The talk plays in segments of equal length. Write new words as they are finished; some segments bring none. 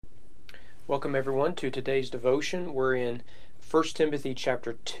Welcome everyone to today's devotion. We're in 1 Timothy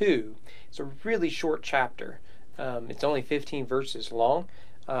chapter 2. It's a really short chapter. It's only 15 verses long.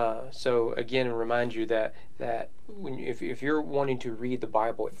 So again, I remind you that if you're wanting to read the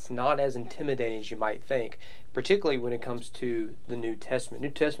Bible, it's not as intimidating as you might think, particularly when it comes to the New Testament. New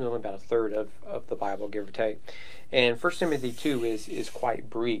Testament is only about a third of the Bible, give or take. And 1 Timothy 2 is quite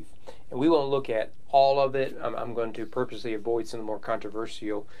brief. And we won't look at all of it. I'm going to purposely avoid some of the more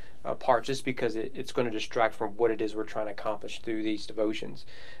controversial parts just because it's going to distract from what it is we're trying to accomplish through these devotions.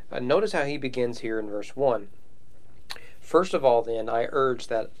 Notice how he begins here in verse 1. First of all, then, I urge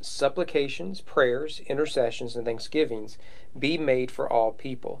that supplications, prayers, intercessions, and thanksgivings be made for all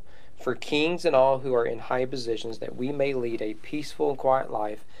people, for kings and all who are in high positions, that we may lead a peaceful and quiet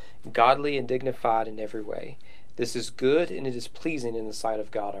life, godly and dignified in every way. This is good and it is pleasing in the sight of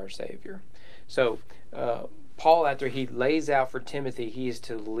God our Savior. So, Paul, after he lays out for Timothy, he is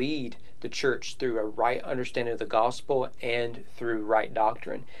to lead the church through a right understanding of the gospel and through right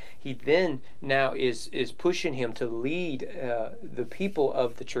doctrine. He then now is pushing him to lead the people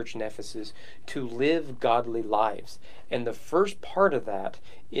of the church in Ephesus to live godly lives. And the first part of that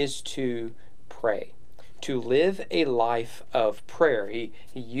is to pray, to live a life of prayer. He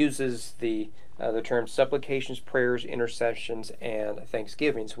uses the term supplications, prayers, intercessions, and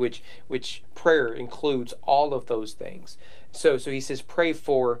thanksgivings, which prayer includes all of those things. So he says, pray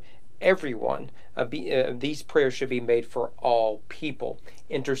for everyone. These prayers should be made for all people.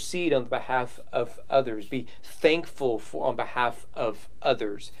 Intercede on behalf of others. Be thankful on behalf of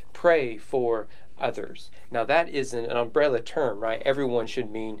others. Pray for others. Now that is an umbrella term, right? Everyone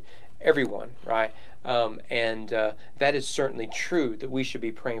should mean everyone, right? And that is certainly true, that we should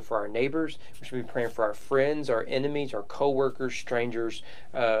be praying for our neighbors, we should be praying for our friends, our enemies, our co-workers, strangers,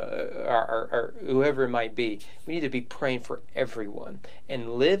 our whoever it might be. We need to be praying for everyone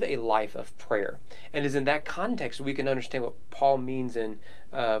and live a life of prayer. And it's in that context we can understand what Paul means in,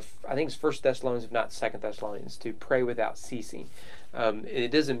 I think it's 1 Thessalonians, if not 2 Thessalonians, to pray without ceasing.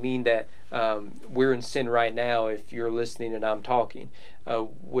 It doesn't mean that we're in sin right now if you're listening and I'm talking.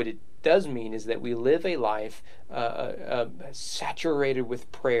 What it does mean is that we live a life saturated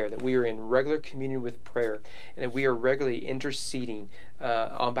with prayer, that we are in regular communion with prayer, and that we are regularly interceding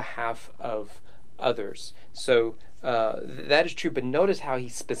on behalf of others. So that is true, but notice how he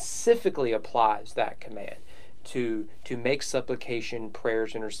specifically applies that command to make supplication,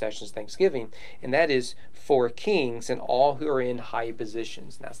 prayers, intercessions, thanksgiving, and that is for kings and all who are in high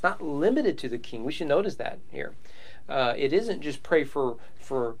positions. Now, it's not limited to the king. We should notice that here. It isn't just pray for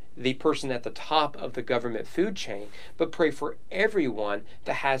the person at the top of the government food chain, but pray for everyone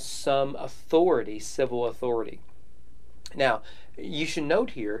that has some authority, civil authority. Now, you should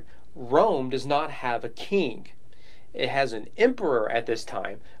note here, Rome does not have a king. It has an emperor at this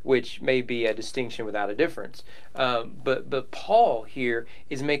time, which may be a distinction without a difference. But Paul here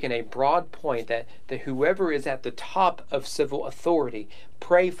is making a broad point that whoever is at the top of civil authority,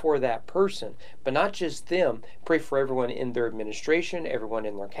 pray for that person. But not just them, pray for everyone in their administration, everyone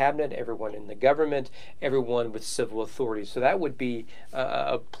in their cabinet, everyone in the government, everyone with civil authority. So that would be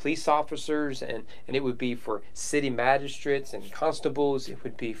police officers, and it would be for city magistrates and constables. It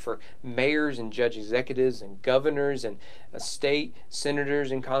would be for mayors and judge executives and governors and state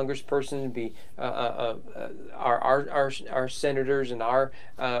senators and congresspersons. It'd be our senators and our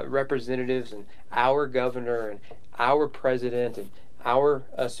representatives and our governor and our president and our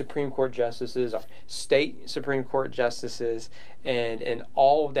Supreme Court justices, our state Supreme Court justices, and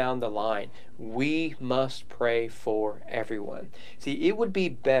all down the line. We must pray for everyone. See, it would be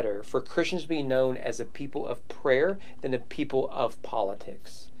better for Christians to be known as a people of prayer than a people of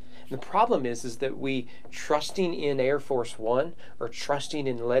politics. And the problem is that we, trusting in Air Force One or trusting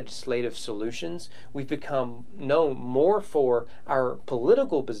in legislative solutions, we've become known more for our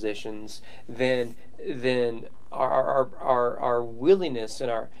political positions than our willingness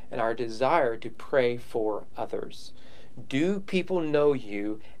and our desire to pray for others. Do people know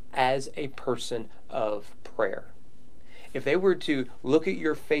you as a person of prayer? If they were to look at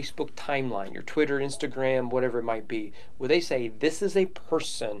your Facebook timeline, your Twitter, Instagram, whatever it might be, would they say, this is a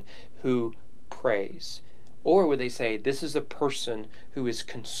person who prays? Or would they say, this is a person who is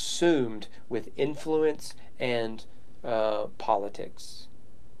consumed with influence and politics?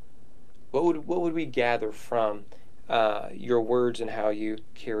 What would we gather from your words and how you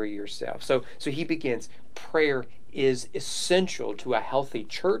carry yourself? So he begins, prayer is essential to a healthy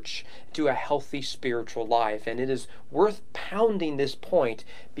church, to a healthy spiritual life. And it is worth pounding this point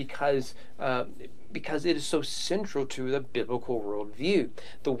because it is so central to the biblical worldview.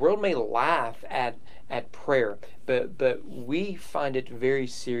 The world may laugh at at prayer, but we find it very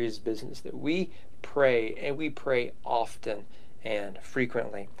serious business that we pray, and we pray often and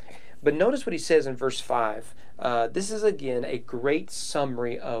frequently. But notice what he says in verse 5. This is again a great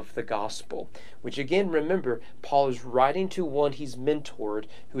summary of the gospel, which again, remember, Paul is writing to one he's mentored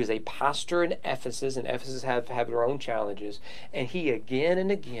who is a pastor in Ephesus, and Ephesus have their own challenges, and he again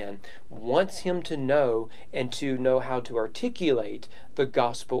and again wants him to know and to know how to articulate the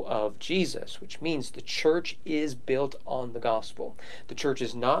gospel of Jesus, which means the church is built on the gospel. The church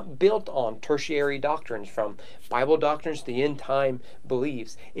is not built on tertiary doctrines, from Bible doctrines to the end time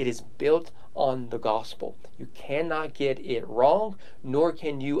beliefs. It is built on the gospel. You cannot get it wrong, nor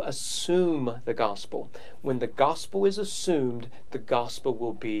can you assume the gospel. When the gospel is assumed, the gospel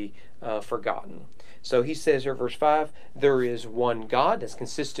will be forgotten. So he says here, verse 5, there is one God. That's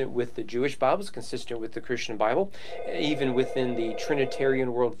consistent with the Jewish Bible, it's consistent with the Christian Bible. Even within the Trinitarian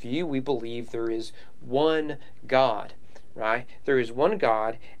worldview, we believe there is one God. Right? There is one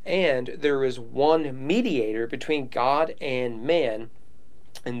God, and there is one mediator between God and man,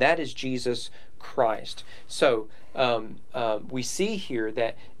 and that is Jesus Christ. So we see here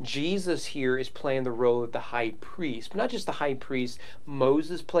that Jesus here is playing the role of the high priest. But not just the high priest.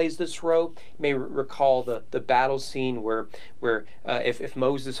 Moses plays this role. You may recall the battle scene where if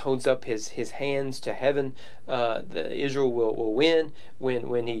Moses holds up his hands to heaven, Israel will win.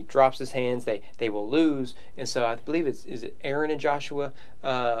 When he drops his hands, they will lose. And so I believe is it Aaron and Joshua,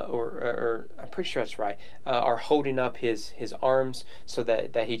 or I'm pretty sure that's right, are holding up his arms so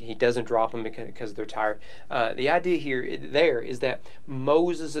that he doesn't drop them because they're tired. The idea here there is that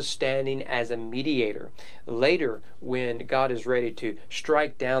Moses is standing as a mediator. Later, when God is ready to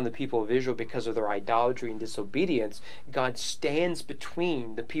strike down the people of Israel because of their idolatry and disobedience, God stands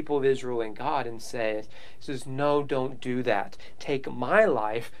between the people of Israel and God and says, no, don't do that. Take my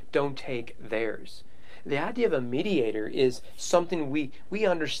life, don't take theirs. The idea of a mediator is something we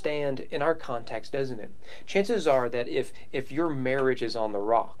understand in our context, doesn't it? Chances are that if your marriage is on the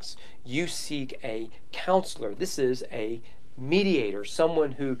rocks, you seek a counselor. This is a mediator,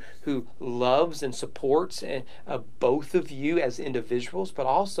 someone who loves and supports both of you as individuals, but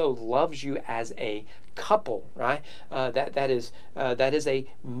also loves you as a couple, right? That is a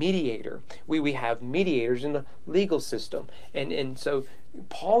mediator. We have mediators in the legal system, and so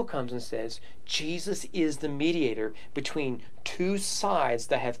Paul comes and says Jesus is the mediator between two sides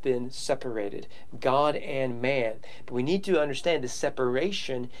that have been separated, God and man. But we need to understand the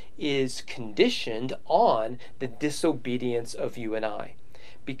separation is conditioned on the disobedience of you and I.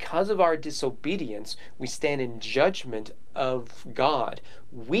 Because of our disobedience, we stand in judgment of God.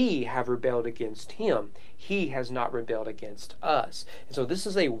 We have rebelled against him. He has not rebelled against us. And so this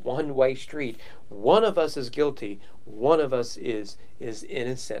is a one-way street. One of us is guilty. One of us is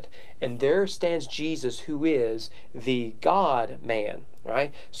innocent. And there stands Jesus, who is the God-man.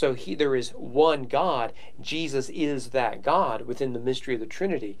 Right? So there is one God. Jesus is that God within the mystery of the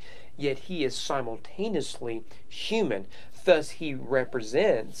Trinity. Yet he is simultaneously human. Thus he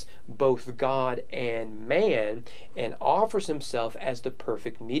represents both God and man and offers himself as the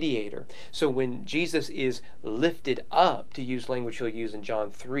perfect mediator. So when Jesus is lifted up, to use language he'll use in John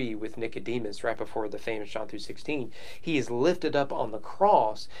 3 with Nicodemus right before the famous John 3:16, he is lifted up on the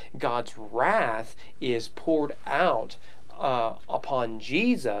cross. God's wrath is poured out upon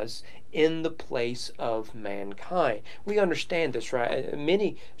Jesus in the place of mankind. We understand this, right?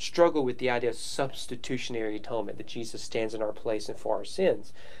 Many struggle with the idea of substitutionary atonement, that Jesus stands in our place and for our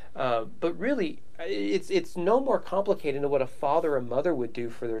sins. But really, it's no more complicated than what a father or mother would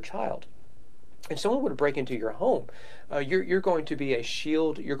do for their child. If someone were to break into your home, you're going to be a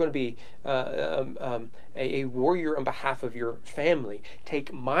shield. You're going to be a warrior on behalf of your family.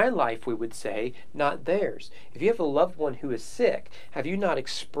 Take my life, we would say, not theirs. If you have a loved one who is sick, have you not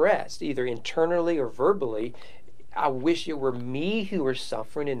expressed, either internally or verbally, I wish it were me who were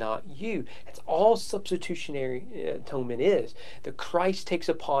suffering and not you? That's all substitutionary atonement is. That Christ takes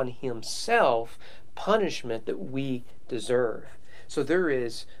upon himself punishment that we deserve. So there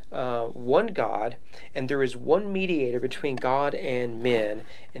is one God, and there is one mediator between God and men,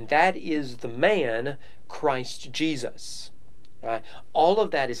 and that is the man, Christ Jesus. Right? All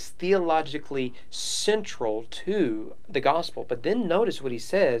of that is theologically central to the gospel. But then notice what he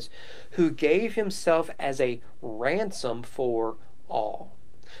says, who gave himself as a ransom for all.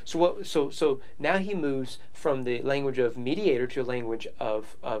 So now he moves from the language of mediator to a language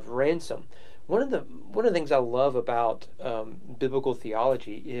of ransom. One of the things I love about biblical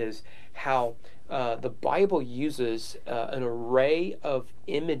theology is how the Bible uses an array of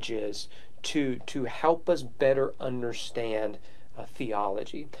images to help us better understand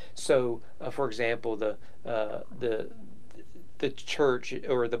theology. So, for example, the church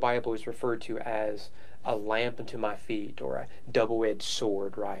or the Bible is referred to as a lamp unto my feet or a double-edged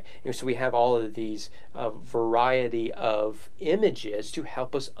sword, right? And so we have all of these variety of images to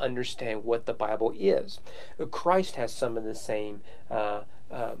help us understand what the Bible is. Christ has some of the same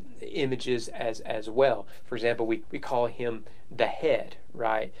images as well. For example, we call him the head,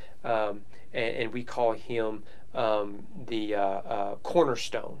 right? And we call him the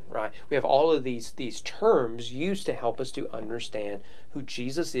cornerstone, right? We have all of these terms used to help us to understand who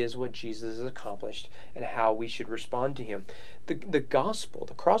Jesus is, what Jesus has accomplished, and how we should respond to him. The gospel,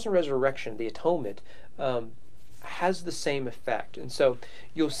 the cross and resurrection, the atonement, has the same effect. And so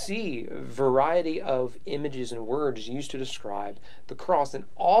you'll see a variety of images and words used to describe the cross, and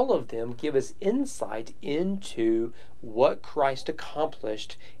all of them give us insight into what Christ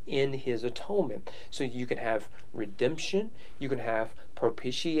accomplished in his atonement. So you can have redemption, you can have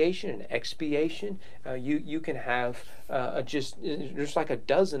propitiation and expiation, you can have just like a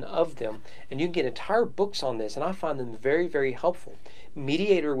dozen of them, and you can get entire books on this, and I find them very, very helpful.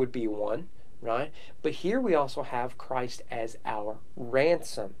 Mediator would be one, right? But here we also have Christ as our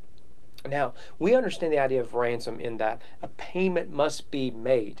ransom. Now, we understand the idea of ransom in that a payment must be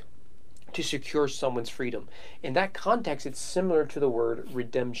made to secure someone's freedom. In that context, it's similar to the word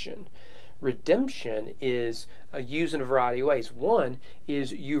redemption. Redemption is used in a variety of ways. One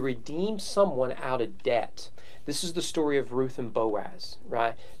is you redeem someone out of debt. This is the story of Ruth and Boaz,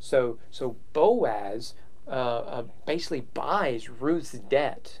 right? So Boaz basically buys Ruth's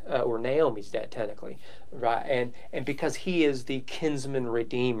debt, or Naomi's debt technically, right? And because he is the kinsman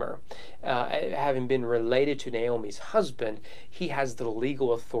redeemer, having been related to Naomi's husband, he has the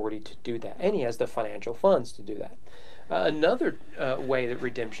legal authority to do that, and he has the financial funds to do that. Another way that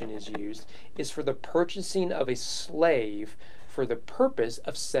redemption is used is for the purchasing of a slave for the purpose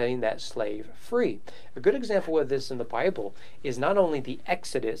of setting that slave free. A good example of this in the Bible is not only the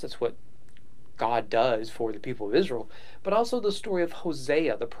Exodus, that's what God does for the people of Israel, but also the story of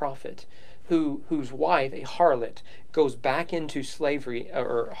Hosea the prophet, whose wife, a harlot, goes back into slavery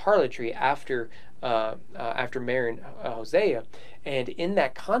or harlotry after marrying Hosea, and in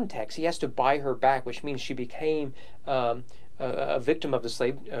that context, he has to buy her back, which means she became a victim of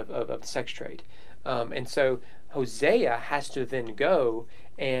the sex trade, and so Hosea has to then go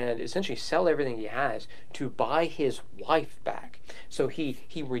and essentially sell everything he has to buy his wife back. So he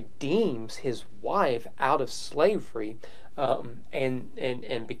redeems his wife out of slavery,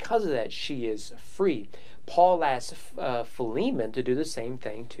 and because of that, she is free. Paul asks Philemon to do the same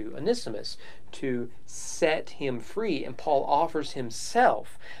thing to Onesimus, to set him free, and Paul offers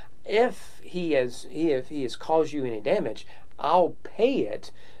himself. If he has caused you any damage, I'll pay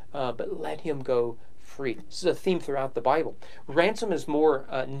it, but let him go free. This is a theme throughout the Bible. Ransom is more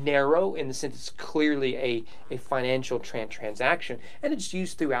narrow in the sense it's clearly a financial transaction, and it's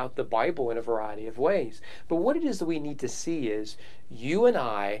used throughout the Bible in a variety of ways. But what it is that we need to see is you and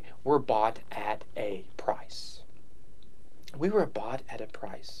I were bought at a price. We were bought at a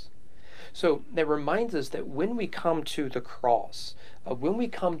price. So that reminds us that when we come to the cross, when we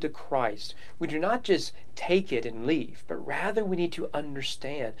come to Christ, we do not just take it and leave, but rather we need to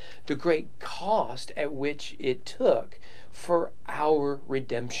understand the great cost at which it took for our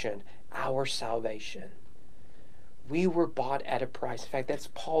redemption, our salvation. We were bought at a price. In fact, that's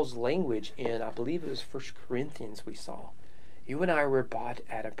Paul's language in, I believe it was 1 Corinthians we saw. You and I were bought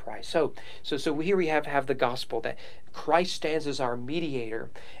at a price. So here we have the gospel that Christ stands as our mediator,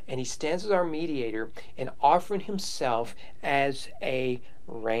 and he stands as our mediator in offering himself as a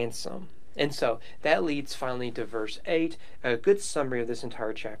ransom. And so that leads finally to verse 8, a good summary of this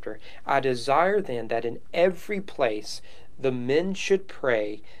entire chapter. I desire then that in every place the men should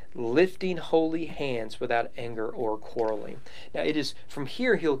pray, lifting holy hands without anger or quarreling. Now it is from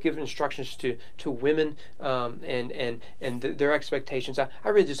here he'll give instructions to women and their expectations. I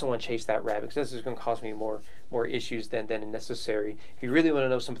really just don't want to chase that rabbit, because this is going to cause me more issues than necessary. If you really want to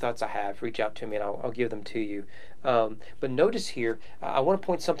know some thoughts I have, reach out to me and I'll give them to you. But notice here, I want to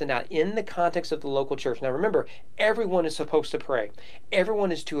point something out in the context of the local church. Now remember, everyone is supposed to pray.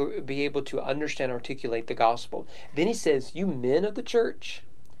 Everyone is to be able to understand and articulate the gospel. Then he says, you men of the church,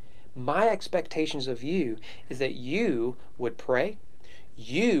 my expectations of you is that you would pray,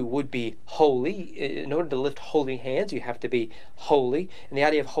 you would be holy. In order to lift holy hands, you have to be holy. And the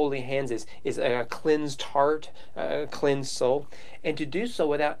idea of holy hands is a cleansed heart, a cleansed soul, and to do so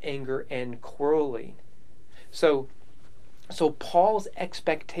without anger and quarreling. So Paul's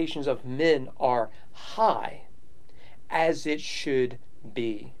expectations of men are high, as it should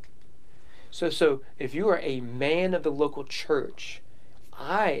be. So if you are a man of the local church,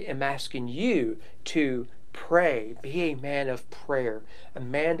 I am asking you to pray, be a man of prayer, a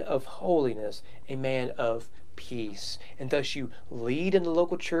man of holiness, a man of peace. And thus you lead in the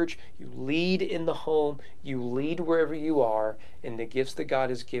local church, you lead in the home, you lead wherever you are in the gifts that God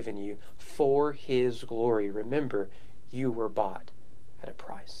has given you for His glory. Remember, you were bought at a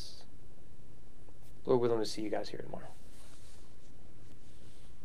price. Lord willing, to see you guys here tomorrow.